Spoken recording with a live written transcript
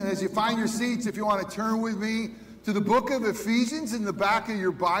as you find your seats, if you want to turn with me to the book of Ephesians in the back of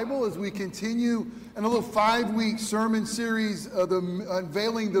your Bible as we continue in a little 5-week sermon series of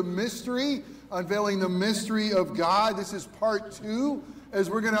Unveiling the Mystery of God. This is part 2, as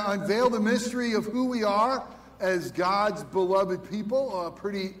we're going to unveil the mystery of who we are as God's beloved people.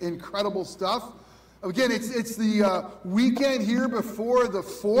 Pretty incredible stuff. Again, it's the weekend here before the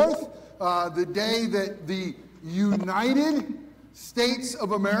 4th, the day that the United States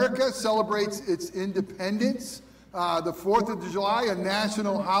of America celebrates its independence. The 4th of July, a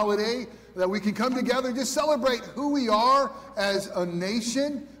national holiday that we can come together and just celebrate who we are as a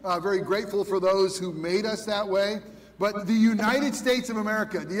nation. Very grateful for those who made us that way. But the United States of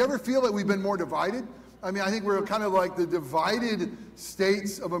America, do you ever feel that we've been more divided? I mean, I think we're kind of like the divided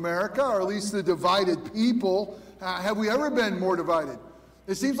states of America, or at least the divided people. Have we ever been more divided?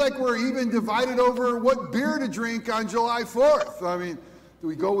 It seems like we're even divided over what beer to drink on July 4th. I mean, do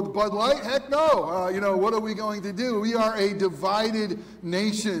we go with Bud Light? Heck no. What are we going to do? We are a divided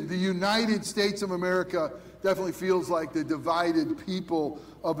nation. The United States of America definitely feels like the divided people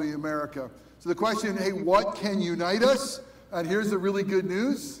of the America. So the question, hey, what can unite us? And here's the really good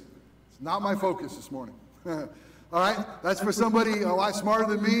news. It's not my focus this morning. All right, that's for somebody a lot smarter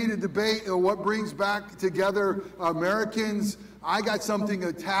than me to debate what brings back together Americans. I got something,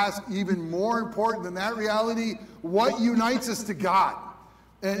 a task even more important than that reality. What unites us to God?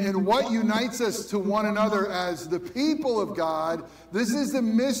 And what unites us to one another as the people of God? This is the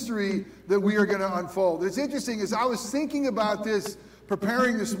mystery that we are going to unfold. It's interesting, as I was thinking about this,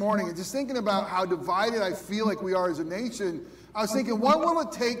 preparing this morning, and just thinking about how divided I feel like we are as a nation, I was thinking, what will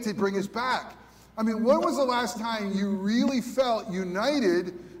it take to bring us back? I mean, when was the last time you really felt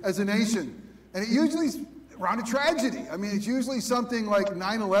united as a nation? And it usually is around a tragedy. I mean, it's usually something like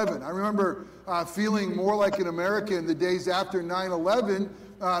 9/11. I remember feeling more like an American the days after 9/11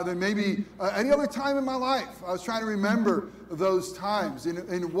 than maybe any other time in my life. I was trying to remember those times.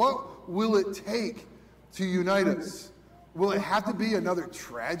 And what will it take to unite us? Will it have to be another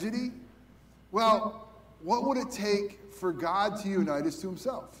tragedy? Well, what would it take for God to unite us to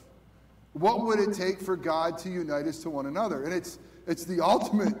himself? What would it take for God to unite us to one another? And it's the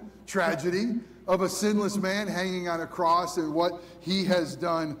ultimate tragedy of a sinless man hanging on a cross and what he has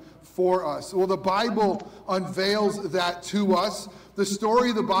done for us. Well, the Bible unveils that to us. The story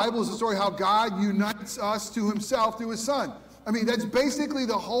of the Bible is the story of how God unites us to himself through his Son. I mean, that's basically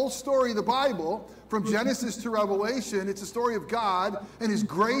the whole story of the Bible, from Genesis to Revelation. It's a story of God and his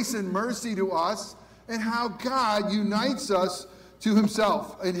grace and mercy to us, and how God unites us to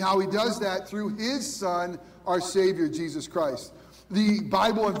himself, and how he does that through his Son, our Savior, Jesus Christ. The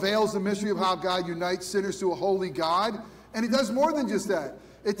Bible unveils the mystery of how God unites sinners to a holy God, and it does more than just that.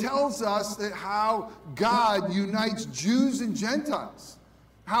 It tells us that how God unites Jews and Gentiles,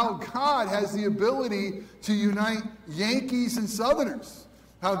 how God has the ability to unite Yankees and Southerners,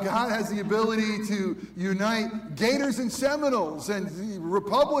 how God has the ability to unite Gators and Seminoles and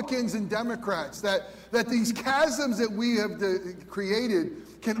Republicans and Democrats, that these chasms that we have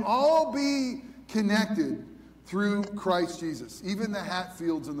created can all be connected through Christ Jesus. Even the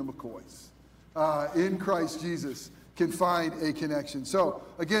Hatfields and the McCoys in Christ Jesus can find a connection. So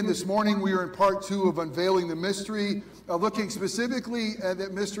again, this morning we are in part 2 of Unveiling the Mystery, looking specifically at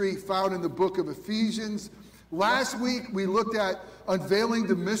that mystery found in the book of Ephesians. Last week, we looked at unveiling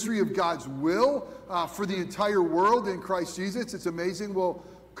the mystery of God's will for the entire world in Christ Jesus. It's amazing. We'll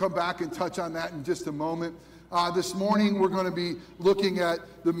come back and touch on that in just a moment. This morning, we're going to be looking at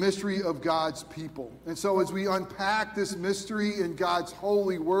the mystery of God's people. And so as we unpack this mystery in God's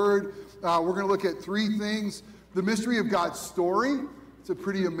holy word, we're going to look at 3 things. The mystery of God's story. It's a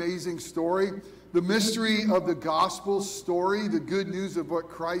pretty amazing story. The mystery of the gospel story, the good news of what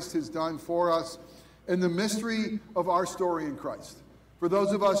Christ has done for us. And the mystery of our story in Christ. For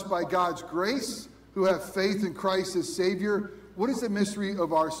those of us by God's grace who have faith in Christ as Savior, what is the mystery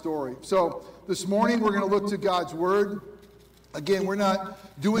of our story? So this morning we're going to look to God's Word. Again, we're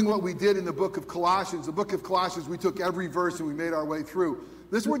not doing what we did in the book of Colossians. The book of Colossians, we took every verse and we made our way through.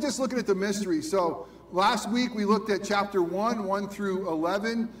 This, we're just looking at the mystery. So last week we looked at chapter 1 through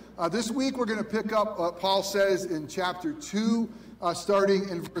 11. This week we're going to pick up what Paul says in chapter 2, starting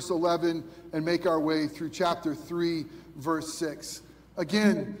in verse 11, and make our way through chapter 3, verse 6.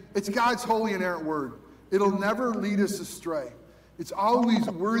 Again, it's God's holy inerrant word. It'll never lead us astray. It's always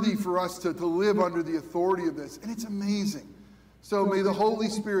worthy for us to live under the authority of this, and it's amazing. So may the Holy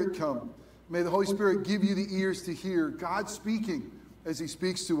Spirit come. May the Holy Spirit give you the ears to hear God speaking as he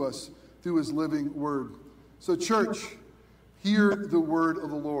speaks to us through his living word. So church, hear the word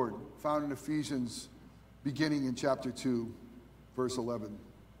of the Lord, found in Ephesians, beginning in chapter 2, verse 11.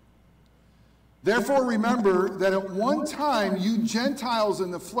 Therefore remember that at one time you Gentiles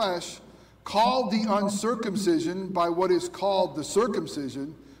in the flesh, called the uncircumcision by what is called the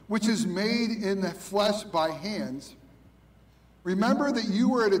circumcision, which is made in the flesh by hands. Remember that you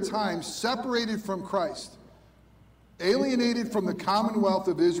were at a time separated from Christ, alienated from the commonwealth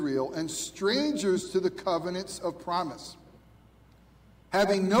of Israel, and strangers to the covenants of promise,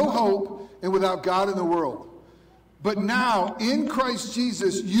 having no hope and without God in the world. But now, in Christ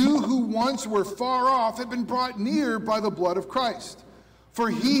Jesus, you who once were far off have been brought near by the blood of Christ. For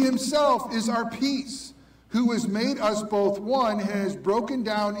he himself is our peace, who has made us both one and has broken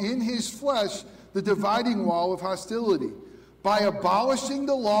down in his flesh the dividing wall of hostility, by abolishing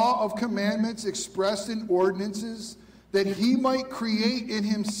the law of commandments expressed in ordinances, that he might create in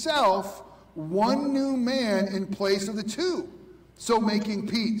himself one new man in place of the two, so making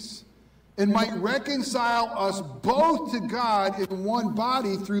peace, and might reconcile us both to God in one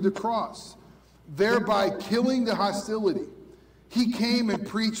body through the cross, thereby killing the hostility. He came and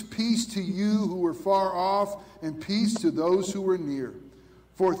preached peace to you who were far off, and peace to those who were near.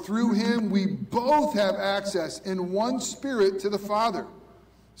 For through him we both have access in one spirit to the Father.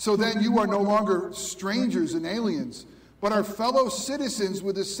 So then you are no longer strangers and aliens, but are fellow citizens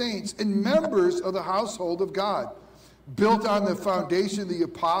with the saints and members of the household of God, built on the foundation of the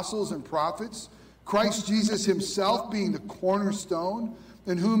apostles and prophets, Christ Jesus himself being the cornerstone,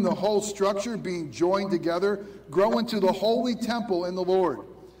 in whom the whole structure being joined together grow into the holy temple in the Lord.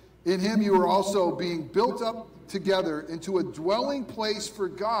 In him you are also being built up together into a dwelling place for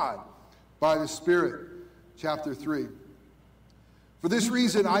God by the Spirit. Chapter 3. For this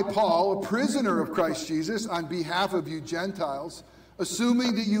reason I, Paul, a prisoner of Christ Jesus, on behalf of you Gentiles,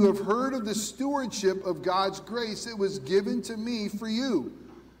 assuming that you have heard of the stewardship of God's grace that was given to me for you,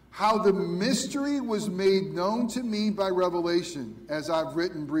 how the mystery was made known to me by revelation, as I've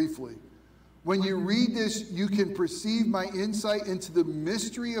written briefly. When you read this, you can perceive my insight into the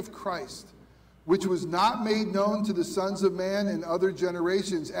mystery of Christ, which was not made known to the sons of man in other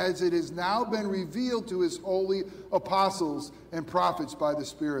generations, as it has now been revealed to his holy apostles and prophets by the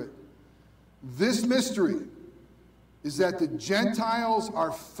Spirit. This mystery is that the Gentiles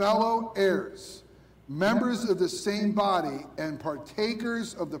are fellow heirs, members of the same body, and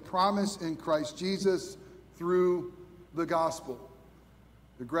partakers of the promise in Christ Jesus through the gospel.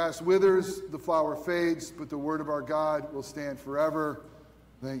 The grass withers, the flower fades, but the word of our God will stand forever.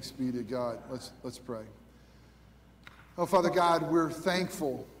 Thanks be to God. Let's pray. Oh, Father God, we're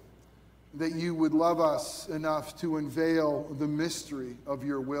thankful that you would love us enough to unveil the mystery of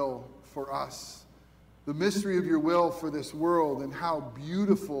your will for us, the mystery of your will for this world, and how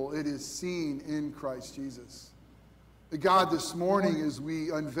beautiful it is seen in Christ Jesus. God, this morning as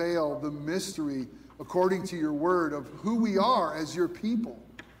we unveil the mystery according to your word of who we are as your people,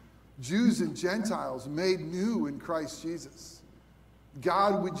 Jews and Gentiles made new in Christ Jesus.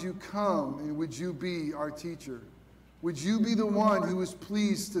 God, would you come and would you be our teacher? Would you be the one who is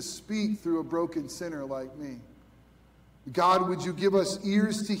pleased to speak through a broken sinner like me? God, would you give us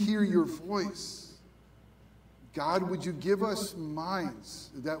ears to hear your voice? God, would you give us minds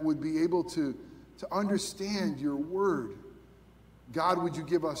that would be able to understand your word? God, would you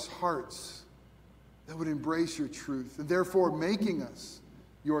give us hearts that would embrace your truth, and therefore making us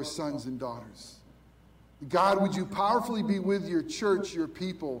your sons and daughters? God, would you powerfully be with your church, your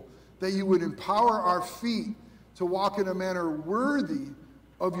people, that you would empower our feet to walk in a manner worthy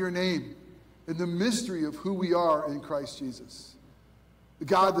of your name and the mystery of who we are in Christ Jesus.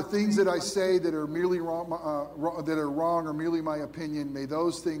 God, the things that I say that are merely wrong, or merely my opinion, may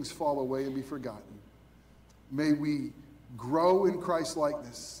those things fall away and be forgotten. May we grow in Christ's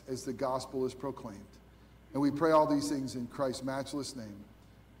likeness as the gospel is proclaimed. And we pray all these things in Christ's matchless name.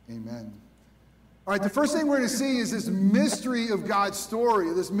 Amen. All right, the first thing we're going to see is this mystery of God's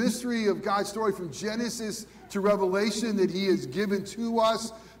story, this mystery of God's story from Genesis to Revelation that he has given to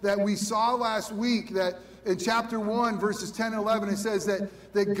us, that we saw last week, that in chapter 1, verses 10 and 11, it says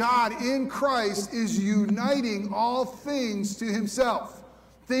that God in Christ is uniting all things to himself,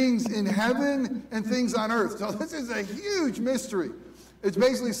 things in heaven and things on earth. So this is a huge mystery. It's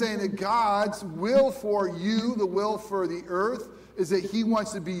basically saying that God's will for you, the will for the earth, is that he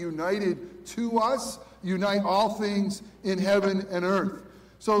wants to be united to us, unite all things in heaven and earth.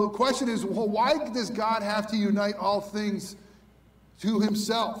 So the question is, well, why does God have to unite all things to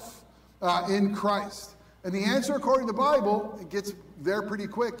himself in Christ? And the answer, according to the Bible, it gets there pretty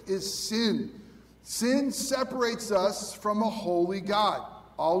quick, is sin. Sin separates us from a holy God.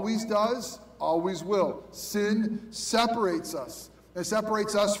 Always does, always will. Sin separates us. It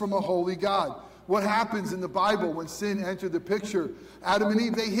separates us from a holy God. What happens in the Bible when sin entered the picture? Adam and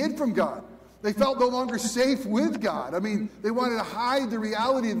Eve, they hid from God. They felt no longer safe with God. I mean, they wanted to hide the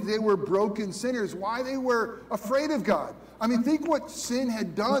reality that they were broken sinners, why they were afraid of God. I mean, think what sin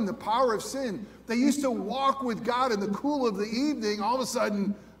had done, the power of sin. They used to walk with God in the cool of the evening. All of a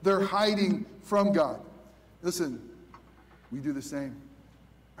sudden, they're hiding from God. Listen, we do the same.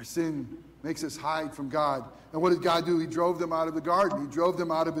 Our sin makes us hide from God. And what did God do? He drove them out of the garden. He drove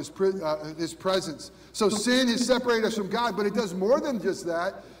them out of his presence. So sin has separated us from God, but it does more than just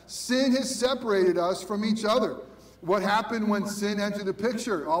that. Sin has separated us from each other. What happened when sin entered the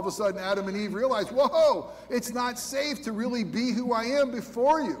picture? All of a sudden, Adam and Eve realized, whoa, it's not safe to really be who I am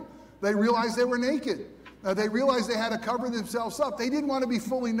before you. They realized they were naked. They realized they had to cover themselves up. They didn't want to be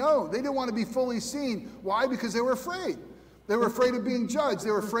fully known. They didn't want to be fully seen. Why? Because they were afraid. They were afraid of being judged.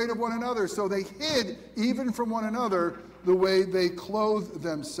 They were afraid of one another. So they hid even from one another the way they clothed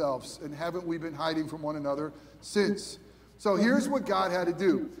themselves. And haven't we been hiding from one another since? So here's what God had to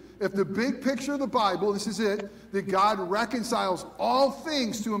do. If the big picture of the Bible, this is it, that God reconciles all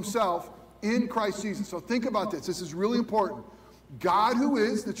things to himself in Christ Jesus. So think about this. This is really important. God, who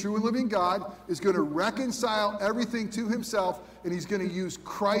is the true and living God, is going to reconcile everything to himself, and he's going to use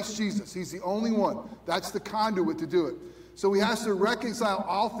Christ Jesus. He's the only one. That's the conduit to do it. So he has to reconcile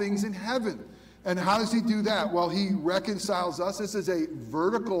all things in heaven. And how does he do that? Well, he reconciles us. This is a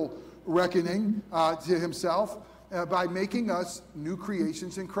vertical reckoning to himself by making us new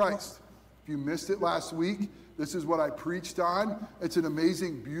creations in Christ. If you missed it last week, this is what I preached on. It's an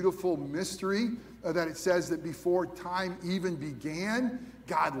amazing, beautiful mystery that it says that before time even began,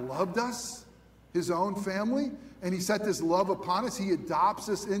 God loved us, his own family, and he set this love upon us. He adopts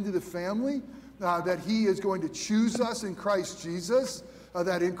us into the family, that he is going to choose us in Christ Jesus,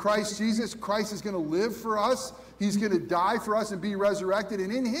 that in Christ Jesus, Christ is going to live for us. He's going to die for us and be resurrected.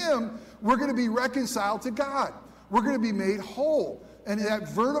 And in him, we're going to be reconciled to God. We're going to be made whole. And that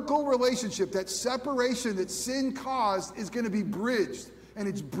vertical relationship, that separation that sin caused, is going to be bridged. And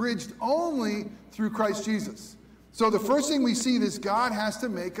it's bridged only through Christ Jesus. So the first thing we see is God has to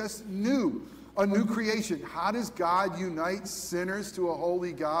make us new, a new creation. How does God unite sinners to a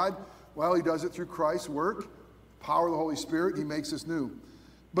holy God? Well, he does it through Christ's work, power of the Holy Spirit. He makes us new.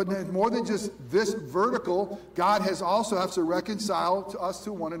 But more than just this vertical, God has to reconcile to us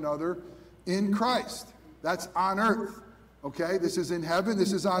to one another in Christ. That's on earth. Okay, this is in heaven,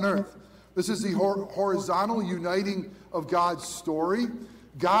 this is on earth. This is the horizontal uniting of God's story.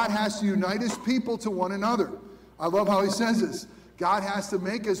 God has to unite his people to one another. I love how he says this. God has to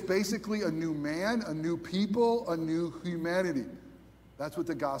make us basically a new man, a new people, a new humanity. That's what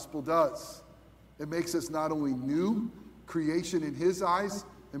the gospel does. It makes us not only new creation in his eyes,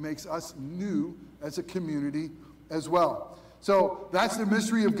 it makes us new as a community as well. So that's the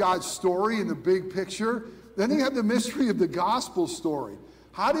mystery of God's story in the big picture. Then you have the mystery of the gospel story.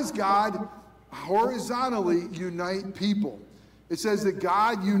 How does God horizontally unite people? It says that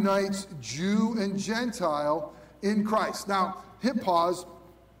God unites Jew and Gentile in Christ. Now, hit pause.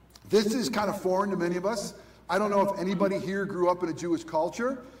 This is kind of foreign to many of us. I don't know if anybody here grew up in a Jewish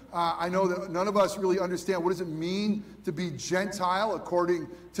culture. I know that none of us really understand what does it mean to be Gentile according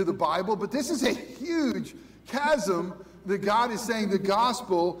to the Bible. But this is a huge chasm that God is saying the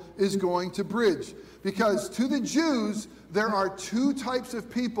gospel is going to bridge. Because to the Jews, there are two types of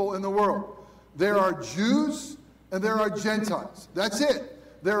people in the world. There are Jews and there are Gentiles. That's it.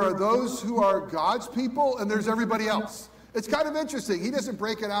 There are those who are God's people and there's everybody else. It's kind of interesting. He doesn't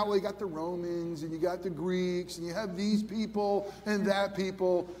break it out. Well, you got the Romans and you got the Greeks and you have these people and that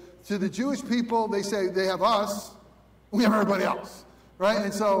people. To the Jewish people, they say they have us, we have everybody else. Right?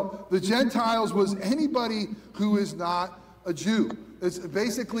 And so the Gentiles was anybody who is not a Jew. It's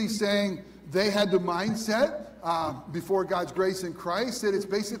basically saying they had the mindset before God's grace in Christ that it's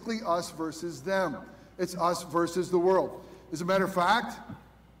basically us versus them. It's us versus the world. As a matter of fact,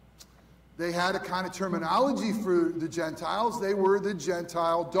 they had a kind of terminology for the Gentiles. They were the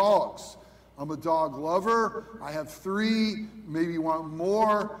Gentile dogs. I'm a dog lover. I have 3, maybe you want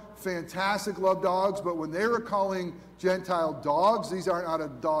more. Fantastic, love dogs. But when they were calling Gentile dogs, these are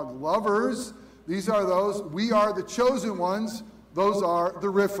not dog lovers. These are those, we are the chosen ones. Those are the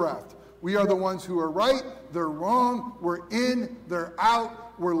riffraff. We are the ones who are right, they're wrong, we're in, they're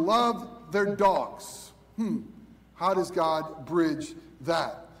out, we're loved, they're dogs. How does God bridge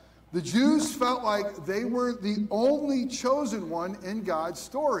that? The Jews felt like they were the only chosen one in God's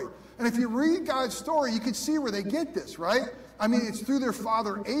story. And if you read God's story, you can see where they get this, right? I mean, it's through their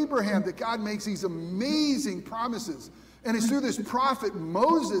father Abraham that God makes these amazing promises. And it's through this prophet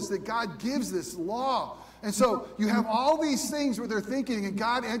Moses that God gives this law. And so you have all these things where they're thinking, and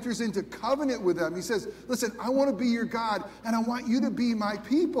God enters into covenant with them. He says, listen, I want to be your God, and I want you to be my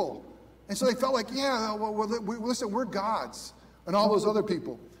people. And so they felt like, yeah, well, listen, we're gods, and all those other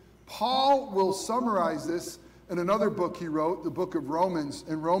people. Paul will summarize this in another book he wrote, the book of Romans,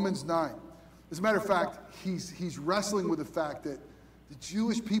 in Romans 9. As a matter of fact, he's wrestling with the fact that the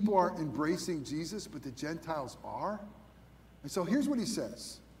Jewish people aren't embracing Jesus, but the Gentiles are. And so here's what he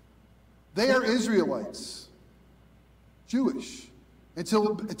says. They are Israelites, Jewish. And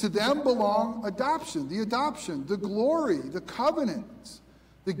to them belong adoption, the glory, the covenants,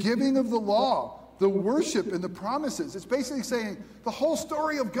 the giving of the law, the worship and the promises. It's basically saying the whole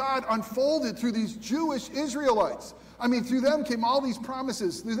story of God unfolded through these Jewish Israelites. I mean, through them came all these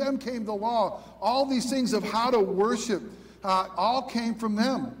promises. Through them came the law. All these things of how to worship all came from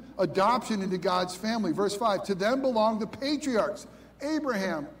them. Adoption into God's family. Verse 5, to them belong the patriarchs,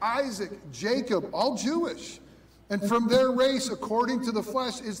 Abraham, Isaac, Jacob, all Jewish. And from their race, according to the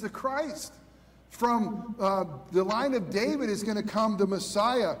flesh, is the Christ. From the line of David is going to come the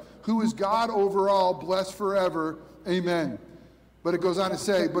Messiah, who is God over all, blessed forever. Amen. But it goes on to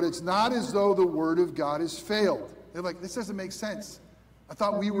say, but it's not as though the word of God has failed. They're like, this doesn't make sense. I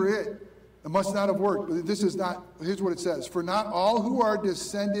thought we were it. It must not have worked. But this is not, here's what it says. For not all who are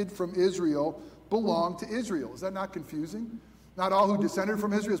descended from Israel belong to Israel. Is that not confusing? Not all who descended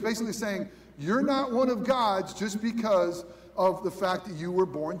from Israel. It's basically saying, you're not one of God's just because of the fact that you were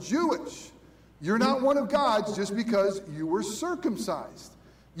born Jewish. You're not one of God's just because you were circumcised.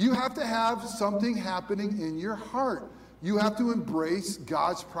 You have to have something happening in your heart. You have to embrace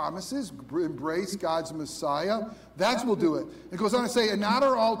God's promises, embrace God's Messiah. That's what will do it. It goes on to say, and not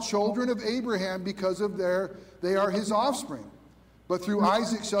are all children of Abraham because of they are his offspring. But through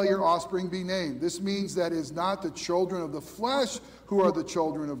Isaac shall your offspring be named. This means that it is not the children of the flesh who are the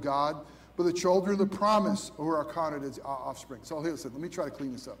children of God, but the children of the promise who are counted as offspring. So listen, let me try to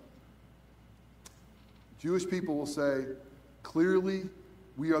clean this up. Jewish people will say, clearly,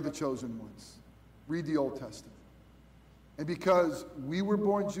 we are the chosen ones. Read the Old Testament. And because we were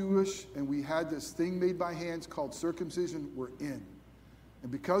born Jewish and we had this thing made by hands called circumcision, we're in.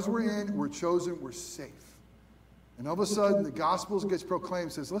 And because we're in, we're chosen, we're safe. And all of a sudden, the Gospels gets proclaimed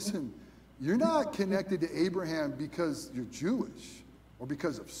and says, listen, you're not connected to Abraham because you're Jewish or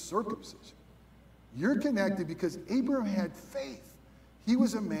because of circumcision. You're connected because Abraham had faith. He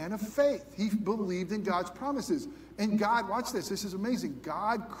was a man of faith. He believed in God's promises. And God, watch this, this is amazing.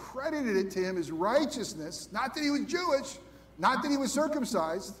 God credited it to him as righteousness, not that he was Jewish, not that he was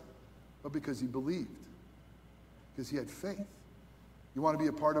circumcised, but because he believed, because he had faith. You want to be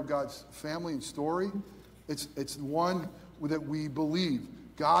a part of God's family and story? It's one that we believe.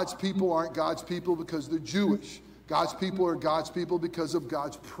 God's people aren't God's people because they're Jewish. God's people are God's people because of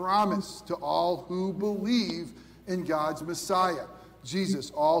God's promise to all who believe in God's Messiah,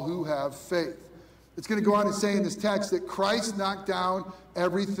 Jesus, all who have faith. It's going to go on and say in this text that Christ knocked down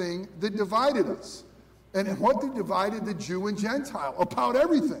everything that divided us. And what divided the Jew and Gentile? About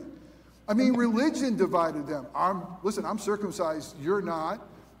everything. I mean, religion divided them. I'm circumcised, you're not.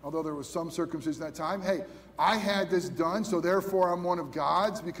 Although there was some circumcision at that time. Hey, I had this done, so therefore I'm one of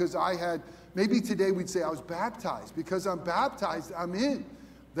God's because I had, maybe today we'd say I was baptized. Because I'm baptized, I'm in.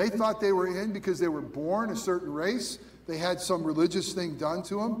 They thought they were in because they were born a certain race. They had some religious thing done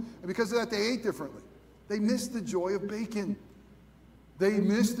to them. And because of that, they ate differently. They missed the joy of bacon. They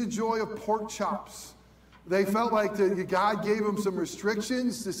missed the joy of pork chops. They felt like God gave them some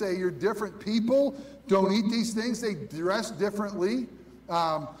restrictions to say, you're different people. Don't eat these things. They dressed differently.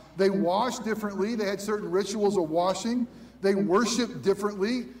 They washed differently. They had certain rituals of washing. They worshiped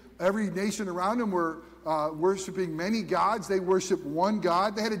differently. Every nation around them were worshiping many gods. They worshiped one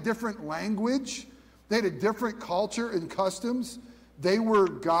God. They had a different language. They had a different culture and customs. They were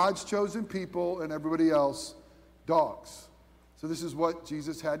God's chosen people and everybody else, dogs. So this is what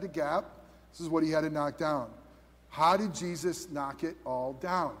Jesus had to gap. This is what he had to knock down. How did Jesus knock it all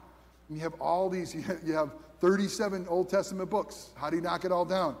down? And you have all these, you have 37 Old Testament books. How do you knock it all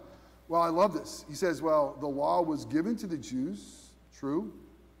down? Well, I love this. He says, well, the law was given to the Jews, true.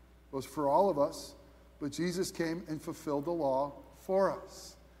 It was for all of us. But Jesus came and fulfilled the law for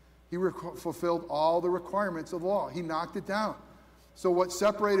us. He fulfilled all the requirements of the law. He knocked it down. So what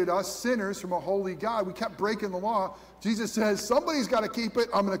separated us sinners from a holy God, we kept breaking the law. Jesus says, somebody's got to keep it.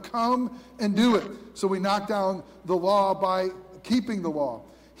 I'm going to come and do it. So we knocked down the law by keeping the law.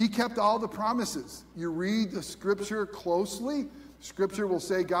 He kept all the promises. You read the scripture closely. Scripture will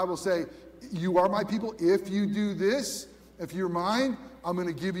say, God will say, you are my people. If you do this, if you're mine, I'm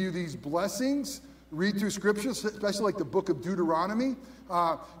going to give you these blessings. Read through scripture, especially like the book of Deuteronomy.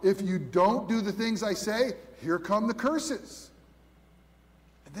 If you don't do the things I say, here come the curses.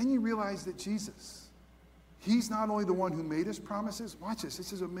 And then you realize that Jesus, he's not only the one who made his promises. Watch this.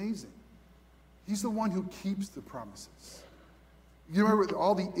 This is amazing. He's the one who keeps the promises. You remember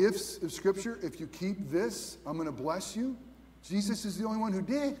all the ifs of Scripture? If you keep this, I'm going to bless you. Jesus is the only one who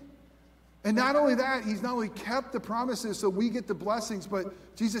did. And not only that, he's not only kept the promises so we get the blessings, but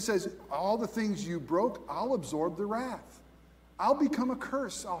Jesus says, all the things you broke, I'll absorb the wrath. I'll become a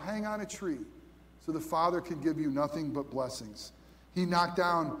curse. I'll hang on a tree so the Father can give you nothing but blessings. He knocked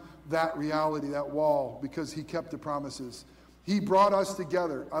down that reality, that wall, because he kept the promises. He brought us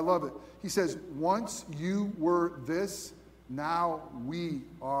together. I love it. He says, once you were this, now we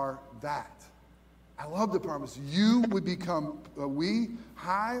are that. I love the promise. You would become we.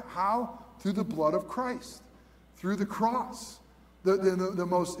 How? Through the blood of Christ, through the cross, the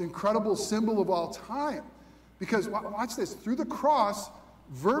most incredible symbol of all time. Because watch this, through the cross,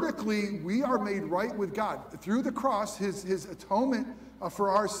 vertically, we are made right with God. Through the cross, his atonement for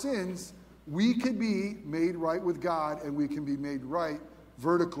our sins, we can be made right with God, and we can be made right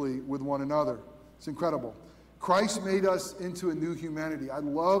vertically with one another. It's incredible. Christ made us into a new humanity. I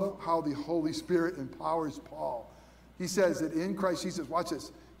love how the Holy Spirit empowers Paul. He says that in Christ Jesus, watch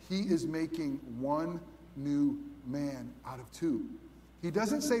this, he is making one new man out of two. He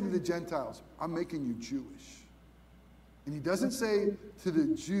doesn't say to the Gentiles, I'm making you Jewish. And he doesn't say to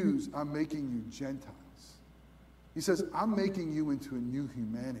the Jews, I'm making you Gentiles. He says, I'm making you into a new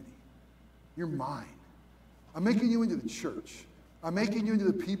humanity. You're mine. I'm making you into the church. I'm making you into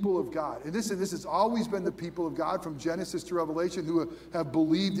the people of God. And this has always been the people of God from Genesis to Revelation who have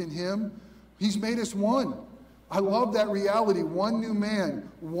believed in him. He's made us one. I love that reality. One new man,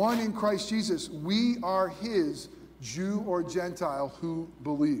 one in Christ Jesus. We are his, Jew or Gentile, who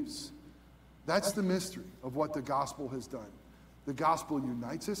believes. That's the mystery of what the gospel has done. The gospel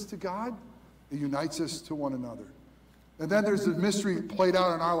unites us to God. It unites us to one another. And then there's the mystery played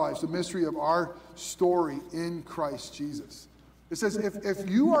out in our lives, the mystery of our story in Christ Jesus. It says, if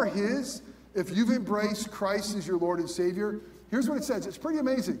you are his, if you've embraced Christ as your Lord and Savior, here's what it says. It's pretty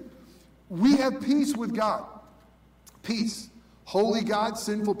amazing. We have peace with God. Peace. Holy God,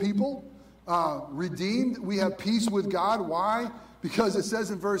 sinful people, redeemed. We have peace with God. Why? Because it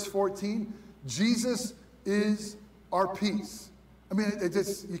says in verse 14, Jesus is our peace. I mean,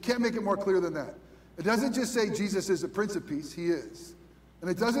 you can't make it more clear than that. It doesn't just say Jesus is the Prince of Peace. He is. And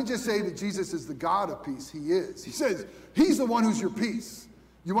it doesn't just say that Jesus is the God of peace. He is. He says he's the one who's your peace.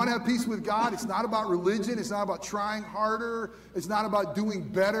 You want to have peace with God? It's not about religion. It's not about trying harder. It's not about doing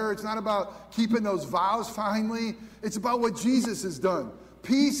better. It's not about keeping those vows finally. It's about what Jesus has done.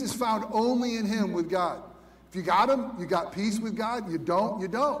 Peace is found only in him with God. If you got him, you got peace with God. You don't, you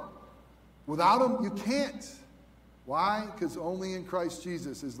don't. Without him, you can't. Why? Because only in Christ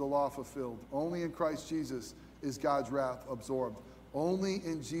Jesus is the law fulfilled. Only in Christ Jesus is God's wrath absorbed. Only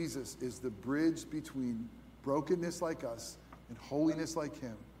in Jesus is the bridge between brokenness like us and holiness like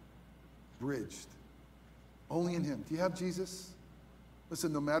him bridged. Only in him. Do you have Jesus?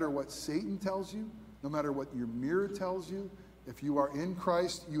 Listen, no matter what Satan tells you, no matter what your mirror tells you, if you are in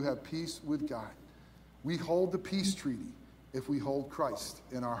Christ, you have peace with God. We hold the peace treaty if we hold Christ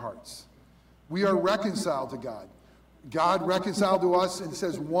in our hearts. We are reconciled to God. God reconciled to us, and it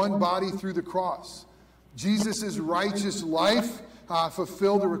says one body through the cross. Jesus' righteous life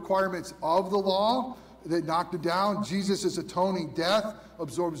fulfilled the requirements of the law that knocked it down. Jesus' atoning death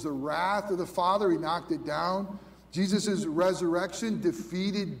absorbs the wrath of the Father. He knocked it down. Jesus' resurrection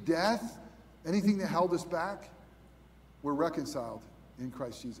defeated death. Anything that held us back, we're reconciled in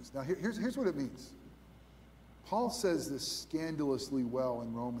Christ Jesus. Now, here's what it means. Paul says this scandalously well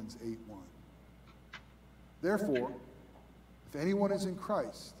in Romans 8:1. Therefore, if anyone is in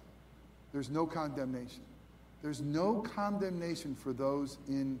Christ, there's no condemnation. There's no condemnation for those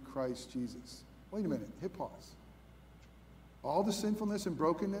in Christ Jesus. Wait a minute, hit pause. All the sinfulness and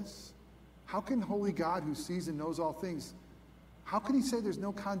brokenness, how can holy God who sees and knows all things, how can he say there's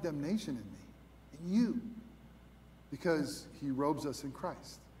no condemnation in me, in you? Because he robes us in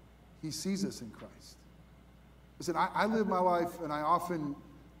Christ. He sees us in Christ. Listen, I live my life and I often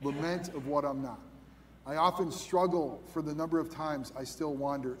lament of what I'm not. I often struggle for the number of times I still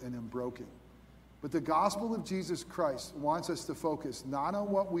wander and am broken. But the gospel of Jesus Christ wants us to focus not on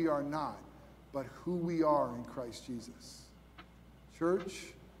what we are not, but who we are in Christ Jesus.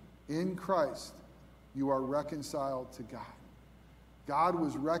 Church, in Christ, you are reconciled to God. God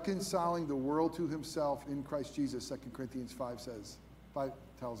was reconciling the world to himself in Christ Jesus, 2 Corinthians 5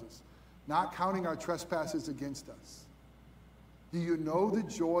 tells us, not counting our trespasses against us. Do you know the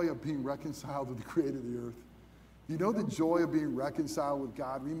joy of being reconciled to the creator of the earth? Do you know the joy of being reconciled with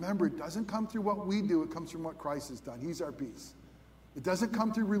God? Remember, it doesn't come through what we do. It comes from what Christ has done. He's our peace. It doesn't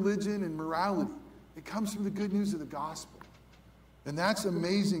come through religion and morality. It comes from the good news of the gospel. And that's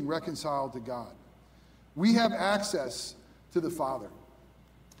amazing, reconciled to God. We have access to the Father.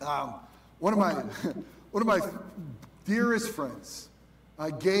 One of my dearest friends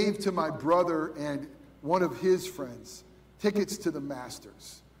gave to my brother and one of his friends tickets to the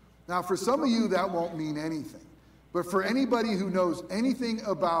Masters. Now, for some of you, that won't mean anything. But for anybody who knows anything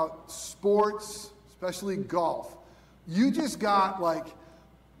about sports, especially golf, you just got like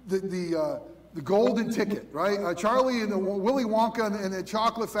the golden ticket, right? Charlie and the Willy Wonka and the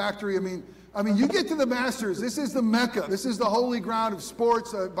Chocolate Factory. I mean, you get to the Masters. This is the Mecca. This is the holy ground of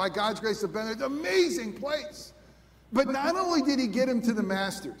sports. By God's grace, I've been there. It's an amazing place. But not only did he get him to the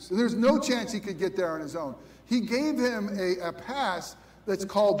Masters, and there's no chance he could get there on his own, he gave him a pass that's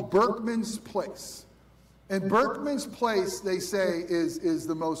called Berkman's Place. And Berkman's Place, they say, is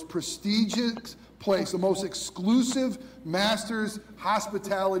the most prestigious place, the most exclusive Masters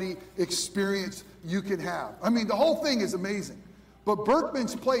hospitality experience you can have. I mean, the whole thing is amazing. But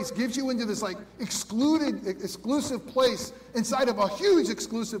Berkman's Place gives you into this like exclusive place inside of a huge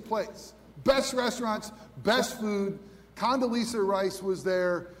exclusive place. Best restaurants, best food. Condoleezza Rice was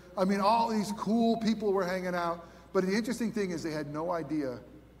there. I mean, all these cool people were hanging out. But the interesting thing is they had no idea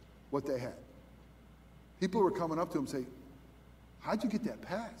what they had. People were coming up to him and saying, how'd you get that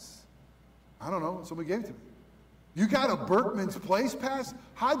pass? I don't know. Somebody gave it to me. You got a Berkman's Place pass?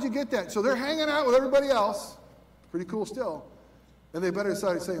 How'd you get that? So they're hanging out with everybody else. Pretty cool still. And they better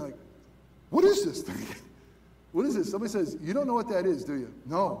started saying, like, what is this thing? What is this? Somebody says, you don't know what that is, do you?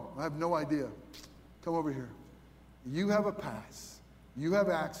 No, I have no idea. Come over here. You have a pass. You have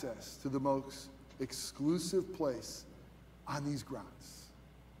access to the most exclusive place on these grounds.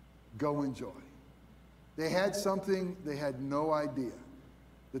 Go enjoy. They had something they had no idea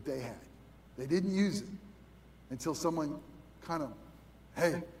that they had. They didn't use it until someone kind of,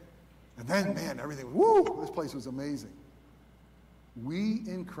 hey, and then, man, everything, woo, this place was amazing. We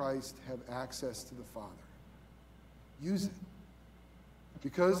in Christ have access to the Father. Use it.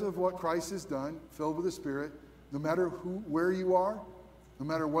 Because of what Christ has done, filled with the Spirit, no matter where you are, no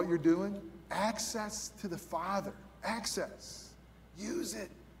matter what you're doing, access to the Father. Access. Use it.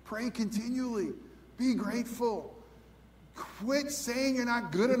 Pray continually. Be grateful. Quit saying you're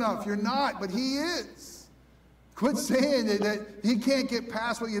not good enough. You're not, but He is. Quit saying that He can't get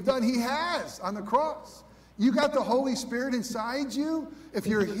past what you've done. He has on the cross. You got the Holy Spirit inside you. If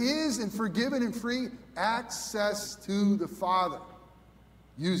you're His and forgiven and free, access to the Father.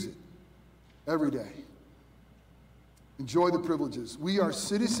 Use it every day. Enjoy the privileges. We are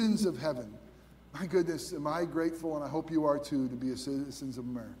citizens of heaven. My goodness, am I grateful, and I hope you are too, to be citizens of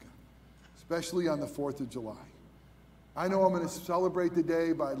America, especially on the 4th of July. I know I'm going to celebrate the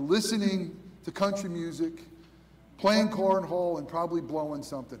day by listening to country music, playing cornhole, and probably blowing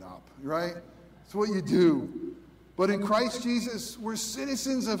something up, right? It's what you do. But in Christ Jesus, we're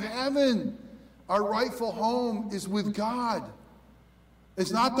citizens of heaven. Our rightful home is with God.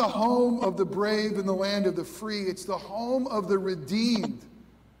 It's not the home of the brave in the land of the free. It's the home of the redeemed.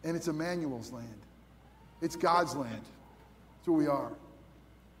 And it's Emmanuel's land. It's God's land. That's where we are.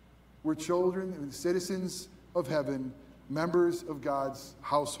 We're children and citizens of heaven, members of God's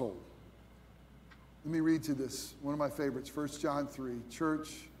household. Let me read to this, one of my favorites, 1 John 3. Church,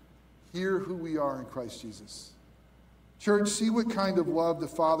 hear who we are in Christ Jesus. Church, see what kind of love the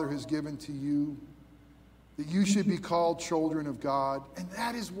Father has given to you, that you should be called children of God. And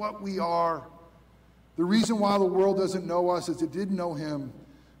that is what we are. The reason why the world doesn't know us is it didn't know Him.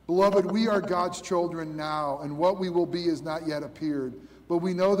 Beloved, we are God's children now, and what we will be has not yet appeared. But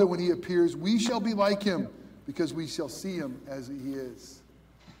we know that when He appears, we shall be like Him, because we shall see Him as He is.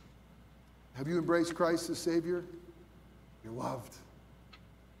 Have you embraced Christ as Savior? You're loved.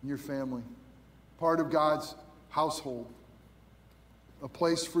 And your family. Part of God's household. A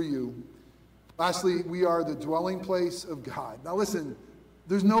place for you. Lastly, we are the dwelling place of God. Now listen,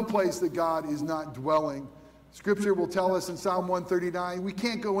 there's no place that God is not dwelling. Scripture will tell us in Psalm 139, we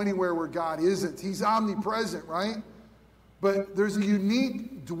can't go anywhere where God isn't. He's omnipresent, right? But there's a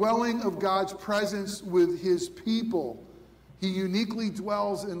unique dwelling of God's presence with His people. He uniquely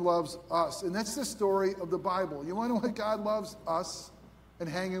dwells and loves us. And that's the story of the Bible. You want to know why God loves us and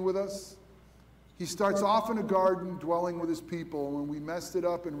hanging with us? He starts off in a garden dwelling with His people. When we messed it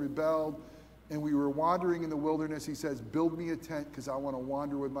up and rebelled and we were wandering in the wilderness, He says, build me a tent because I want to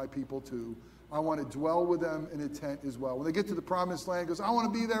wander with my people too. I want to dwell with them in a tent as well. When they get to the promised land, He goes, I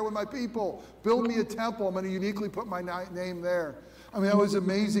want to be there with my people. Build me a temple. I'm going to uniquely put my name there. I mean, that was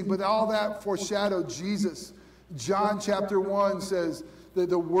amazing. But all that foreshadowed Jesus. John chapter 1 says that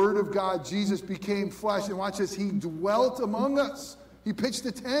the Word of God, Jesus, became flesh. And watch this, He dwelt among us. He pitched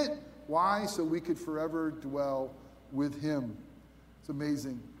a tent. Why? So we could forever dwell with Him. It's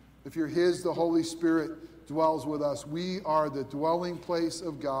amazing. If you're his, the Holy Spirit dwells with us. We are the dwelling place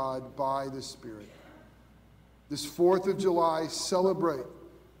of God by the Spirit. This 4th of July, celebrate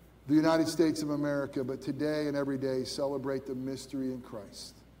the United States of America, but today and every day, celebrate the mystery in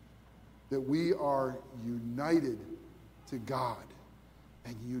Christ. That we are united to God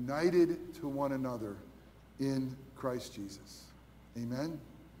and united to one another in Christ Jesus. Amen?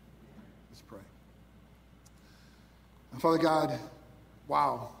 Let's pray. Father God,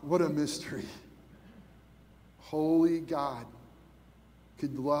 wow, what a mystery. Holy God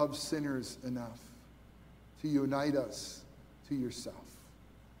could love sinners enough to unite us to yourself.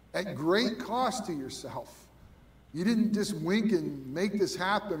 At great cost to yourself. You didn't just wink and make this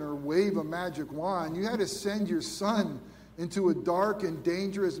happen or wave a magic wand. You had to send your son into a dark and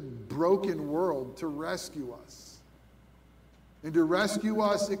dangerous, broken world to rescue us. And to rescue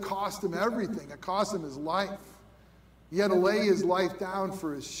us, it cost him everything. It cost him his life. He had to lay his life down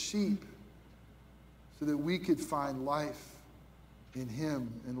for his sheep so that we could find life in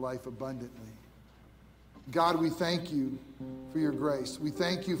him and life abundantly. God, we thank you for your grace. We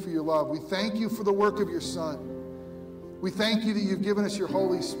thank you for your love. We thank you for the work of your Son. We thank you that you've given us your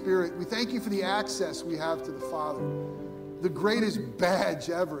Holy Spirit. We thank you for the access we have to the Father, the greatest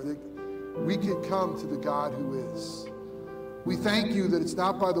badge ever, that we can come to the God who is. We thank you that it's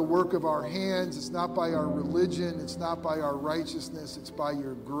not by the work of our hands, it's not by our religion, it's not by our righteousness, it's by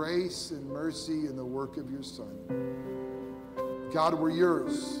your grace and mercy and the work of your Son. God, we're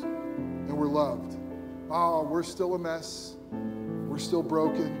yours and we're loved. Oh, we're still a mess. We're still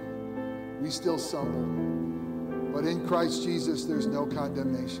broken. We still stumble. But in Christ Jesus, there's no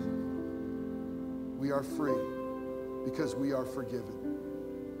condemnation. We are free because we are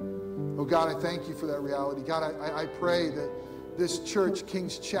forgiven. Oh, God, I thank you for that reality. God, I pray that this church,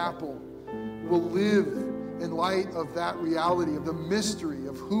 King's Chapel, will live in light of that reality, of the mystery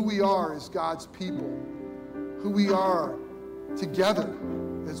of who we are as God's people, who we are together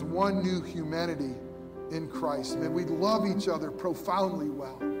as one new humanity in Christ. May we love each other profoundly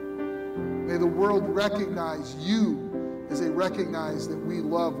well. May the world recognize you as they recognize that we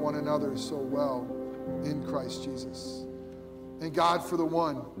love one another so well in Christ Jesus. And God, for the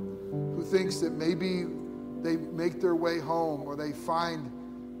one who thinks that maybe they make their way home or they find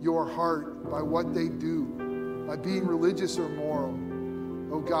your heart by what they do, by being religious or moral,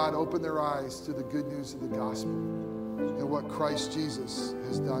 oh God, open their eyes to the good news of the gospel and what Christ Jesus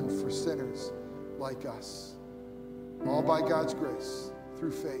has done for sinners like us, all by God's grace,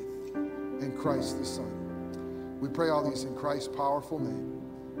 through faith in Christ the Son. We pray all these in Christ's powerful name.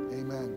 Amen.